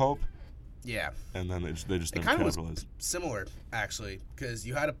glimmers of hope. Yeah. And then they just didn't capitalize. capitalize. Similar actually, because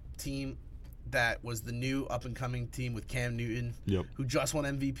you had a team that was the new up-and-coming team with Cam Newton, who just won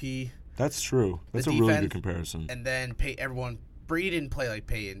MVP. That's true. That's a really good comparison. And then Brady didn't play like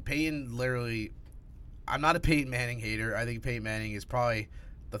Peyton. Peyton literally, I'm not a Peyton Manning hater. I think Peyton Manning is probably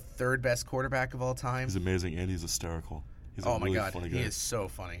the third best quarterback of all time. He's amazing, and he's hysterical. He's a really funny guy. He is so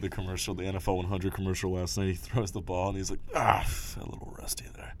funny. The NFL 100 commercial last night, he throws the ball, and he's like, a little rusty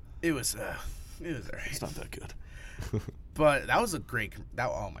there. It was all right. It's not that good. But that was a great.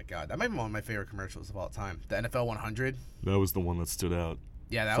 Oh my God, that might be one of my favorite commercials of all time. The NFL 100. That was the one that stood out.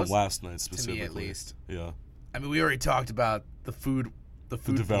 Yeah, that from was last night specifically. To me, at least. Yeah. I mean, we already talked about the food the The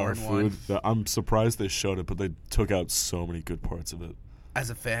food devour porn one. food. I'm surprised they showed it, but they took out so many good parts of it. As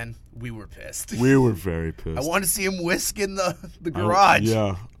a fan, we were pissed. We were very pissed. I want to see him whisk in the garage.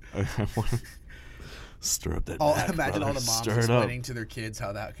 Yeah. I want to stir up that back, Imagine brother. all the moms Stir it up. explaining to their kids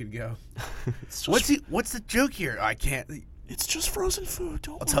how that could go. It's just, What's the joke here? I can't. It's just frozen food.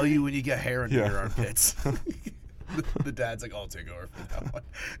 Don't I'll tell you when you get hair under Yeah. your armpits. The dad's like, I'll take over for that one.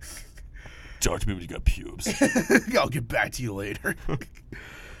 Talk to me when you got pubes. I'll get back to you later.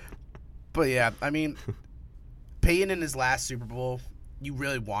 But yeah, I mean, Peyton in his last Super Bowl, you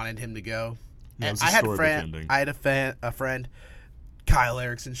really wanted him to go. Yeah, it And was a I had storybook ending. a friend, Kyle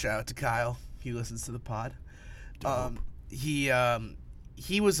Erickson. Shout out to Kyle. He listens to the pod. Dope. He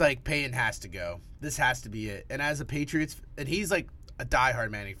was like, Peyton has to go. This has to be it. And as a Patriots, and he's like a diehard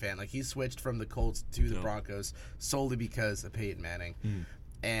Manning fan. Like he switched from the Colts to the Broncos solely because of Peyton Manning.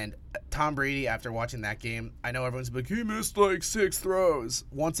 And Tom Brady, after watching that game, I know everyone's like, he missed like 6 throws.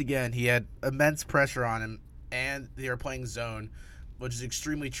 Once again, he had immense pressure on him, and they were playing zone, which is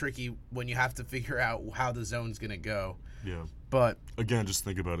extremely tricky when you have to figure out how the zone's going to go. Yeah. But Again, just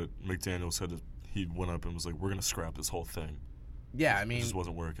think about it. McDaniel said that he went up and was like, we're going to scrap this whole thing. yeah, I It mean, just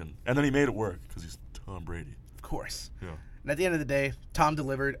wasn't working. And then he made it work because he's Tom Brady. of course. Yeah. And at the end of the day, Tom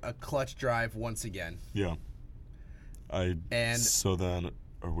delivered a clutch drive once again. Yeah. So then,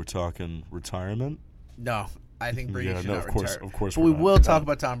 are we talking retirement? No, I think Brady should no, not of course, retire. of course. But we will talk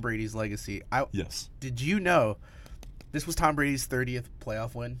about Tom Brady's legacy. Yes. Did you know this was Tom Brady's 30th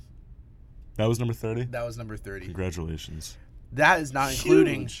playoff win? That was number 30? That was number 30. Congratulations. That is not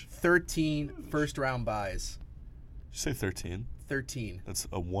including Huge. 13 first-round buys. Did you say 13? 13. That's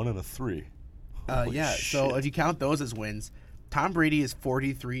a 1 and a 3. Holy Yeah, shit. so if you count those as wins, Tom Brady is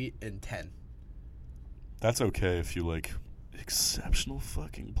 43-10. That's okay if you like exceptional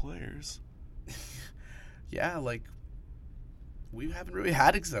fucking players. Yeah, like, we haven't really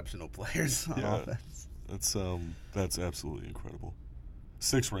had exceptional players on Yeah. offense. That's absolutely incredible.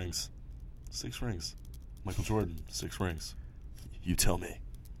 6 rings. 6 rings. Michael Jordan, 6 rings. You tell me.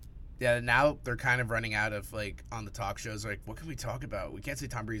 Yeah, now they're kind of running out of, like, on the talk shows, like, what can we talk about? We can't say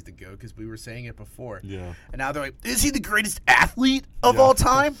Tom Brady's the GOAT because we were saying it before. Yeah. And now they're like, is he the greatest athlete of Yeah. all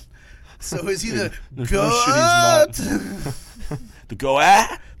time? So is he the There's no shit he's GOAT? The go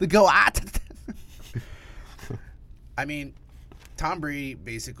The GOAT? I mean, Tom Brady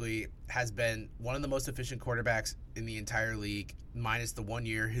basically has been one of the most efficient quarterbacks in the entire league, minus the 1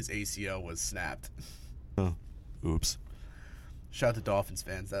 year his ACL was snapped. Oops. Shout out to Dolphins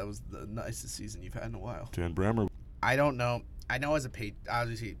fans. That was the nicest season you've had in a while. Dan Brammer. I don't know. I know as a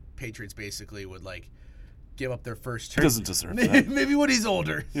obviously Patriots basically would like give up their first He turn. doesn't deserve that. Maybe when he's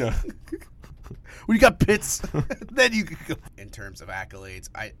older. Yeah. When you got Pitts, then you could go. In terms of accolades,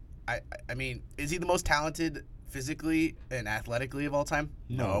 I mean, is he the most talented physically and athletically of all time?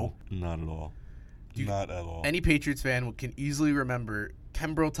 No. Not at all. Not at all. Any Patriots fan can easily remember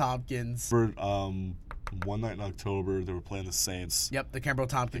Kembrell Tompkins. For one night in October, they were playing the Saints. Yep, the Kembrell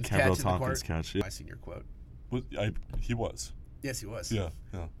Tompkins catch Kembrell in Tompkins the corner. catch. Yeah. My senior quote. He was. Yes, he was. Yeah.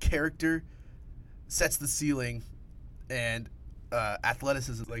 Character sets the ceiling, and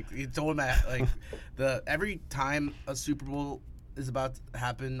athleticism. Like you told him, like every time a Super Bowl is about to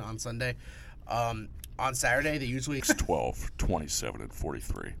happen on Sunday, on Saturday they usually 12, 27, and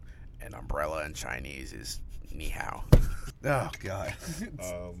 43. an umbrella in Chinese is ni hao. Oh God.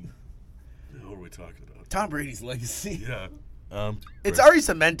 What are we talking about? Tom Brady's legacy. Yeah. It's already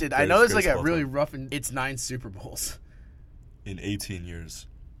cemented. I know greatest it's like a of all really time. rough. It's 9 Super Bowls. In 18 years.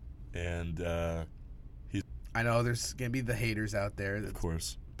 And I know there's gonna be the haters out there, of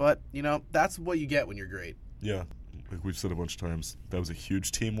course. but you know that's what you get when you're great. Yeah. Like we've said a bunch of times, that was a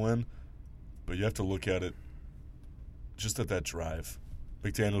huge team win. But you have to look at it just at that drive.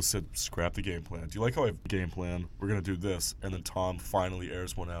 McDaniel said, scrap the game plan. Do you like how I have a game plan? We're going to do this. And then Tom finally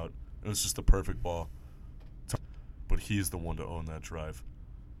airs one out. It was just the perfect ball. But he's the one to own that drive.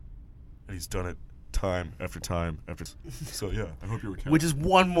 And he's done it time after time after. So, yeah, I hope you were counting. Which is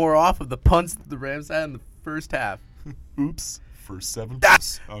one more off of the punts that the Rams had in the first half. Oops. For 7.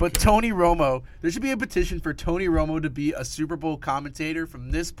 But Okay. Tony Romo, there should be a petition for Tony Romo to be a Super Bowl commentator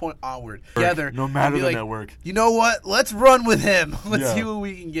from this point onward. Together, No matter and be the like, network. You know what? Let's run with him. Let's Yeah. see what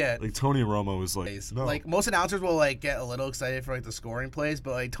we can get. Like, Tony Romo was like, no. Like most announcers will like get a little excited for like the scoring plays,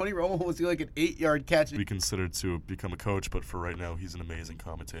 but like Tony Romo will do like an 8-yard catch. Be considered to become a coach, but for right now, he's an amazing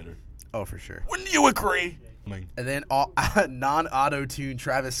commentator. Oh, for sure. Wouldn't you agree? And then non-auto-tune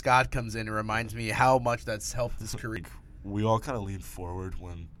Travis Scott comes in and reminds me how much that's helped his career. We all kind of leaned forward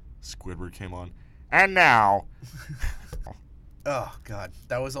when Squidward came on. And now. Oh, God.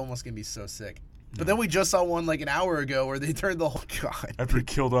 That was almost going to be so sick. But then we just saw one like an hour ago where they turned the whole God. After he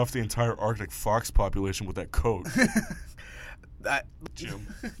killed off the entire Arctic fox population with that coat. Jim.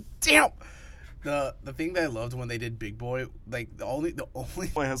 Damn. The thing that I loved when they did Big Boy, like the only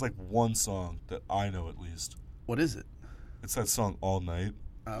Big Boy has like one song that I know at least. What is it? It's that song All Night.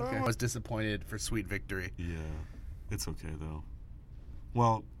 Okay. I was disappointed for Sweet Victory. Yeah. It's okay though.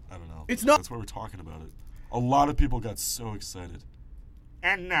 Well, I don't know. It's not. That's why we're talking about it. A lot of people got so excited.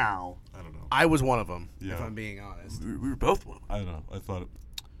 And now, I don't know. I was one of them, Yeah. if I'm being honest. We were both one. I don't know. I thought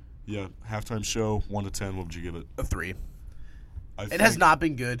halftime show, 1 to 10, what would you give it? A 3. I It has not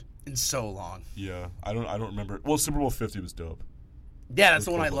been good in so long. Yeah. I don't remember. Well, Super Bowl 50 was dope. Yeah, that's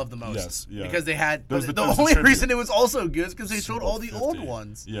the one I love the most. Yes, yeah. Because they had There's the the only tribute. reason it was also good is because they Super showed all Bowl the 50. old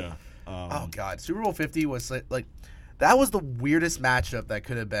ones. Yeah. Oh God, Super Bowl 50 was like that was the weirdest matchup that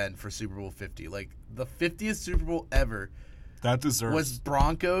could have been for Super Bowl 50. Like the 50th Super Bowl ever That deserves was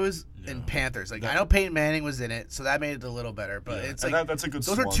Broncos and Panthers. Like I know Peyton Manning was in it, so that made it a little better. But it's like that's a good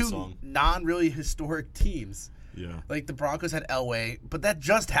those are swan two song. non-really historic teams. Yeah. Like the Broncos had Elway, but that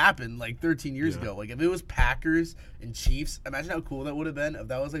just happened like 13 years Yeah. ago. Like if it was Packers and Chiefs, imagine how cool that would have been if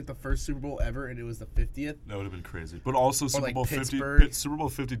that was like the first Super Bowl ever and it was the 50th. That would have been crazy. But also Super like Bowl Pittsburgh. 50 Super Bowl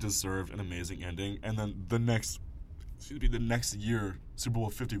 50 deserved an amazing ending, and then the next year Super Bowl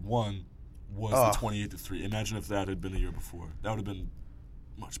 51 was the 28-3. Imagine if that had been the year before. That would have been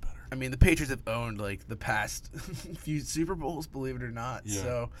much better. I mean, the Patriots have owned like the past few Super Bowls, believe it or not. Yeah.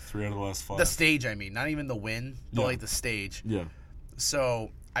 So 3 out of the last 5. the stage, I mean, not even the win, but Yeah. like the stage. Yeah.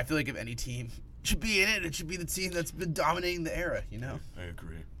 So I feel like if any team should be in it, it should be the team that's been dominating the era. You know, I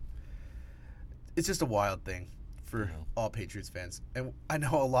agree. it's just a wild thing for all Patriots fans, and I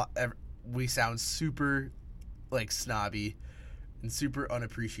know a lot. We sound super like snobby and super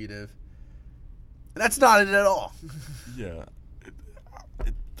unappreciative. And that's not it at all. Yeah.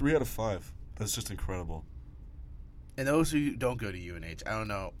 3 out of 5. That's just incredible. And those who don't go to UNH, I don't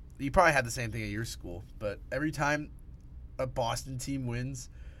know. You probably had the same thing at your school, but every time a Boston team wins,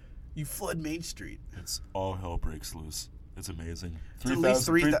 you flood Main Street. It's all hell breaks loose. It's amazing. At least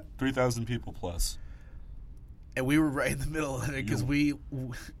 3,000 people plus. And we were right in the middle of it because we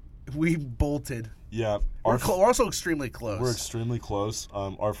bolted. Yeah. We're also extremely close. We're extremely close.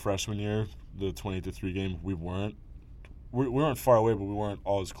 Our freshman year, the 28-3 game, we weren't far away, but we weren't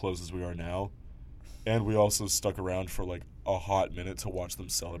all as close as we are now. And we also stuck around for like a hot minute to watch them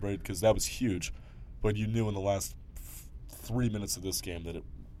celebrate because that was huge. But you knew in the last 3 minutes of this game that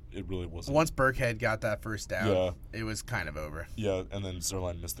it really wasn't. Once Burkhead got that first down, it was kind of over. Yeah, and then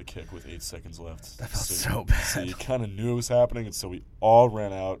Zerline missed the kick with 8 seconds left. That felt so bad. So you kind of knew it was happening, and so we all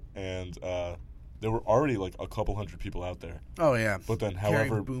ran out, and there were already like a couple hundred people out there. Oh, yeah. But then, carrying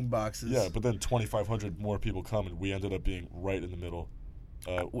however, boom boxes. Yeah, but then 2,500 more people come, and we ended up being right in the middle.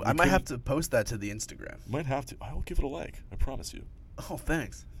 I might have to post that to the Instagram. Might have to. I will give it a like. I promise you. Oh,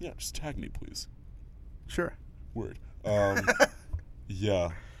 thanks. Yeah, just tag me, please. Sure. Word. Yeah,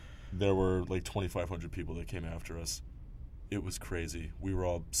 there were like 2,500 people that came after us. It was crazy. We were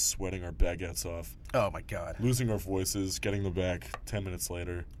all sweating our baguettes off. Oh, my God. Losing our voices, getting them back 10 minutes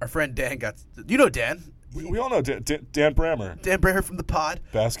later. Our friend Dan got... You know Dan? We all know Dan Brammer. Dan Brammer from the pod.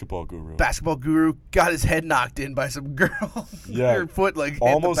 Basketball guru. Got his head knocked in by some girl. Yeah. Her foot like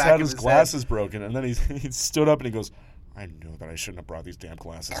almost hit the back had of his his glasses broken, and then he stood up and he goes, I knew that I shouldn't have brought these damn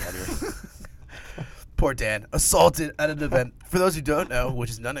glasses out here. Poor Dan, assaulted at an event. For those who don't know, which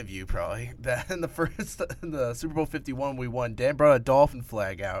is none of you probably, that in the Super Bowl 51 we won, Dan brought a dolphin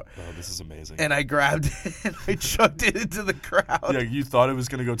flag out. Oh, this is amazing. And I grabbed it and I chucked it into the crowd. Yeah, you thought it was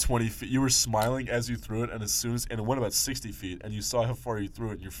going to go 20 feet. You were smiling as you threw it, and it went about 60 feet, and you saw how far you threw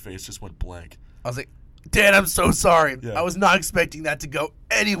it, and your face just went blank. I was like, Dan, I'm so sorry. Yeah. I was not expecting that to go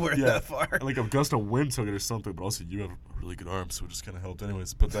anywhere that far. And like a gust of wind took it or something, but also you have a really good arm, so it just kind of helped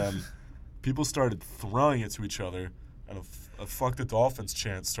anyways. But then people started throwing it to each other, and a fuck the Dolphins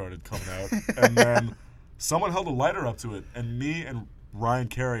chant started coming out. And then someone held a lighter up to it, and me and Ryan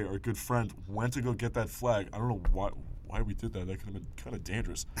Carey, our good friend, went to go get that flag. I don't know why we did that. That could have been kind of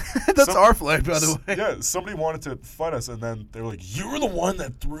dangerous. That's our flag, by the way. Yeah, somebody wanted to fight us, and then they were like, "You were the one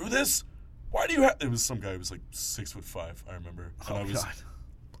that threw this? Why do you have?" It was some guy who was like 6'5", I remember. And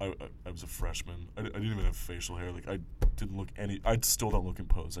I was a freshman. I didn't even have facial hair. Like I didn't look I still don't look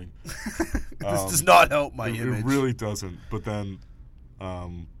imposing. This does not help my image. It really doesn't. But then,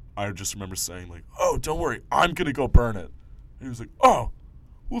 I just remember saying like, "Oh, don't worry, I'm gonna go burn it." And he was like, "Oh,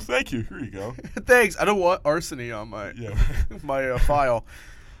 well, thank you. Here you go." Thanks. I don't want arsony on my my file.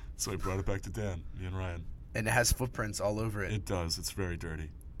 So I brought it back to Dan, me and Ryan. And it has footprints all over it. It does. It's very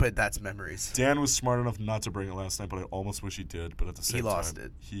dirty. But that's memories. Dan was smart enough not to bring it last night, but I almost wish he did. But at the same time, he lost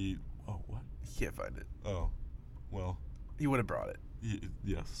it. Oh, what? You can't find it. Oh, well. He would have brought it.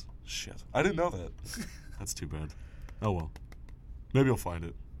 Yes. Shit. I didn't know that. That's too bad. Oh, well. Maybe I'll find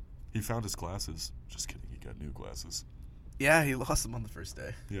it. He found his glasses. Just kidding. He got new glasses. Yeah, he lost them on the first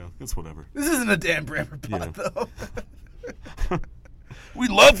day. Yeah, it's whatever. This isn't a Dan Brammer pod, though. We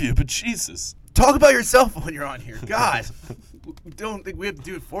love you, but Jesus. Talk about yourself when you're on here. God. We don't think we have to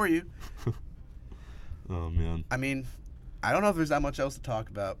do it for you. Oh, man. I mean, I don't know if there's that much else to talk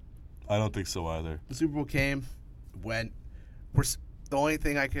about. I don't think so either. The Super Bowl came, went. The only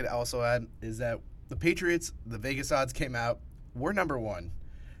thing I could also add is that the Patriots, the Vegas odds came out. We're number one.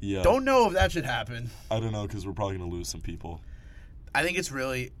 Yeah. Don't know if that should happen. I don't know because we're probably going to lose some people. I think it's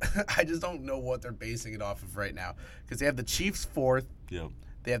really – I just don't know what they're basing it off of right now because they have the Chiefs fourth. Yeah.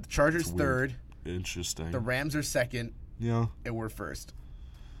 They have the Chargers third. Interesting. The Rams are second. Yeah. And we're first.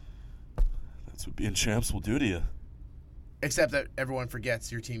 That's what being champs will do to you. Except that everyone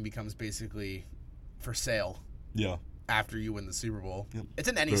forgets your team becomes basically for sale. Yeah. After you win the Super Bowl. Yep. It's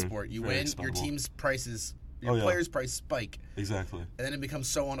in any sport. You win, expendable. your team's prices, your players' price spike. Exactly. And then it becomes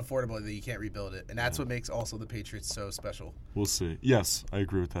so unaffordable that you can't rebuild it. And that's what makes also the Patriots so special. We'll see. Yes, I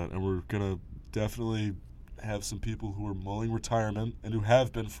agree with that. And we're going to definitely have some people who are mulling retirement and who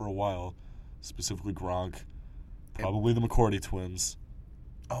have been for a while, specifically Gronk, probably the McCourty twins.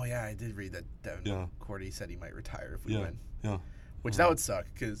 Oh, yeah, I did read that Devin McCourty said he might retire if we win. Yeah. Which that would suck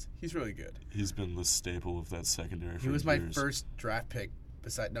because he's really good. He's been the staple of that secondary for years. He was my first draft pick.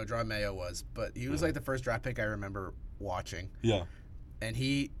 Draw Mayo was, but he was like the first draft pick I remember watching. Yeah. And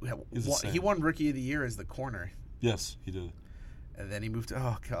he won Rookie of the Year as the corner. Yes, he did. And then he moved to,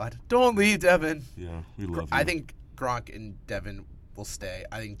 oh, God. Don't leave, Devin. Yeah, we love you. I think Gronk and Devin will stay.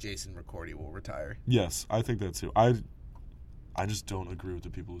 I think Jason McCourty will retire. Yes, I think that too. I just don't agree with the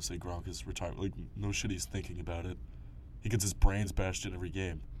people who say Gronk is retired. Like, no shit, he's thinking about it. He gets his brains bashed in every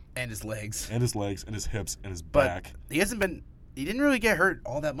game. And his legs. And his legs, and his hips, and his but back. He didn't really get hurt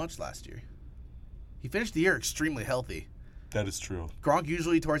all that much last year. He finished the year extremely healthy. That is true. Gronk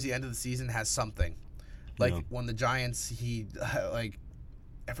usually towards the end of the season has something. Like when the Giants, I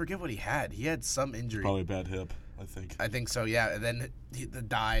forget what he had. He had some injury. Probably a bad hip, I think. I think so, yeah. And then the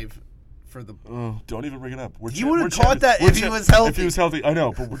dive for the... don't even bring it up. You would have caught that if he was healthy. If he was healthy, I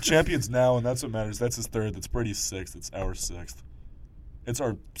know. But we're champions now, and that's what matters. That's his third. That's Brady's sixth. It's our sixth. It's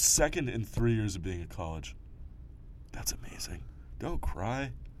our second in 3 years of being at college. That's amazing. Don't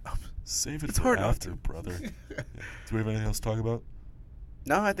cry. Save it for after, brother. Yeah. Do we have anything else to talk about?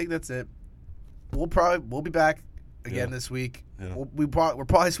 No, I think that's it. We'll be back again this week. Yeah. We're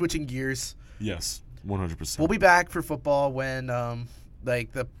probably switching gears. Yes, 100%. We'll be back for football when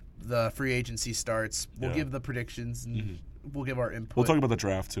the free agency starts. We'll give the predictions and we'll give our input. We'll talk about the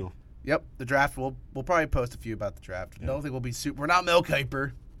draft too. Yep, the draft. We'll probably post a few about the draft. I don't think we'll be super. We're not Mel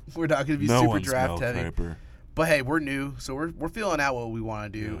Kiper. We're not going to be super draft heavy. Kiper. But hey, we're new, so we're feeling out what we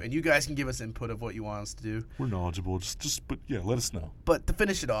want to do, and you guys can give us input of what you want us to do. We're knowledgeable. But let us know. But to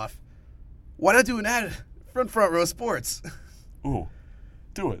finish it off, why not do an ad front row sports? Ooh,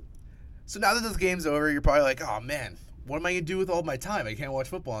 do it. So now that this game's over, you're probably like, oh man, what am I gonna do with all my time? I can't watch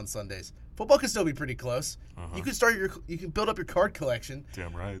football on Sundays. Football can still be pretty close. You can you can build up your card collection.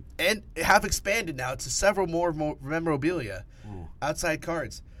 Damn right. And have expanded now to several more memorabilia, outside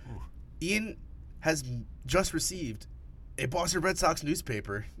cards. Ooh. Ian has just received a Boston Red Sox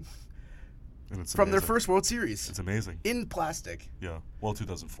newspaper from their first World Series. It's amazing. In plastic. Yeah. Well,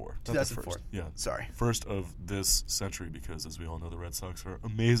 2004. 2004. Yeah. Sorry. First of this century because, as we all know, the Red Sox are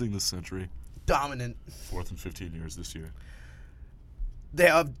amazing this century. Dominant. Fourth in 15 years this year.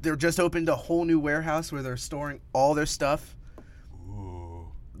 They're just opened a whole new warehouse where they're storing all their stuff. Ooh.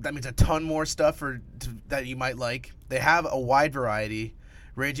 That means a ton more stuff that you might like. They have a wide variety,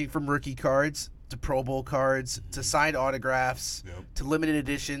 ranging from rookie cards to Pro Bowl cards to signed autographs to limited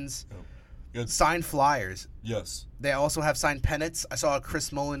editions, signed flyers. Yes. They also have signed pennants. I saw a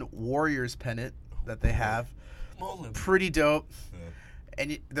Chris Mullen Warriors pennant that they have. Mullen. Pretty dope. Yeah.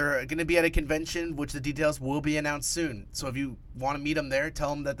 And they're going to be at a convention, which the details will be announced soon. So if you want to meet them there,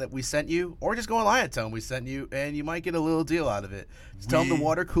 tell them that we sent you, or just go online and tell them we sent you, and you might get a little deal out of it. Just tell them the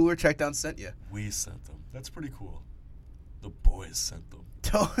water cooler check down sent you. We sent them. That's pretty cool. The boys sent them.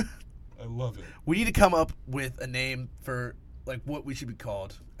 I love it. We need to come up with a name for what we should be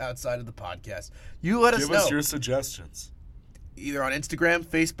called outside of the podcast. You let us know. Give us your suggestions. Either on Instagram,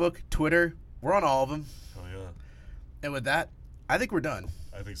 Facebook, Twitter. We're on all of them. Oh, yeah. And with that, I think we're done.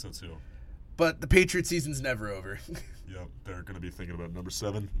 I think so, too. But the Patriots season's never over. Yep. They're going to be thinking about number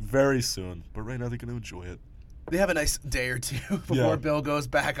 7 very soon. But right now, they're going to enjoy it. They have a nice day or two before Bill goes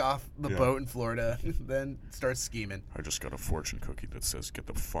back off the boat in Florida, then starts scheming. I just got a fortune cookie that says, get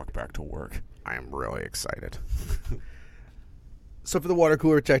the fuck back to work. I am really excited. So for the water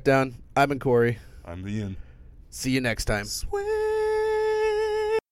cooler check down, I've been Corey. I'm Ian. See you next time. Sweet.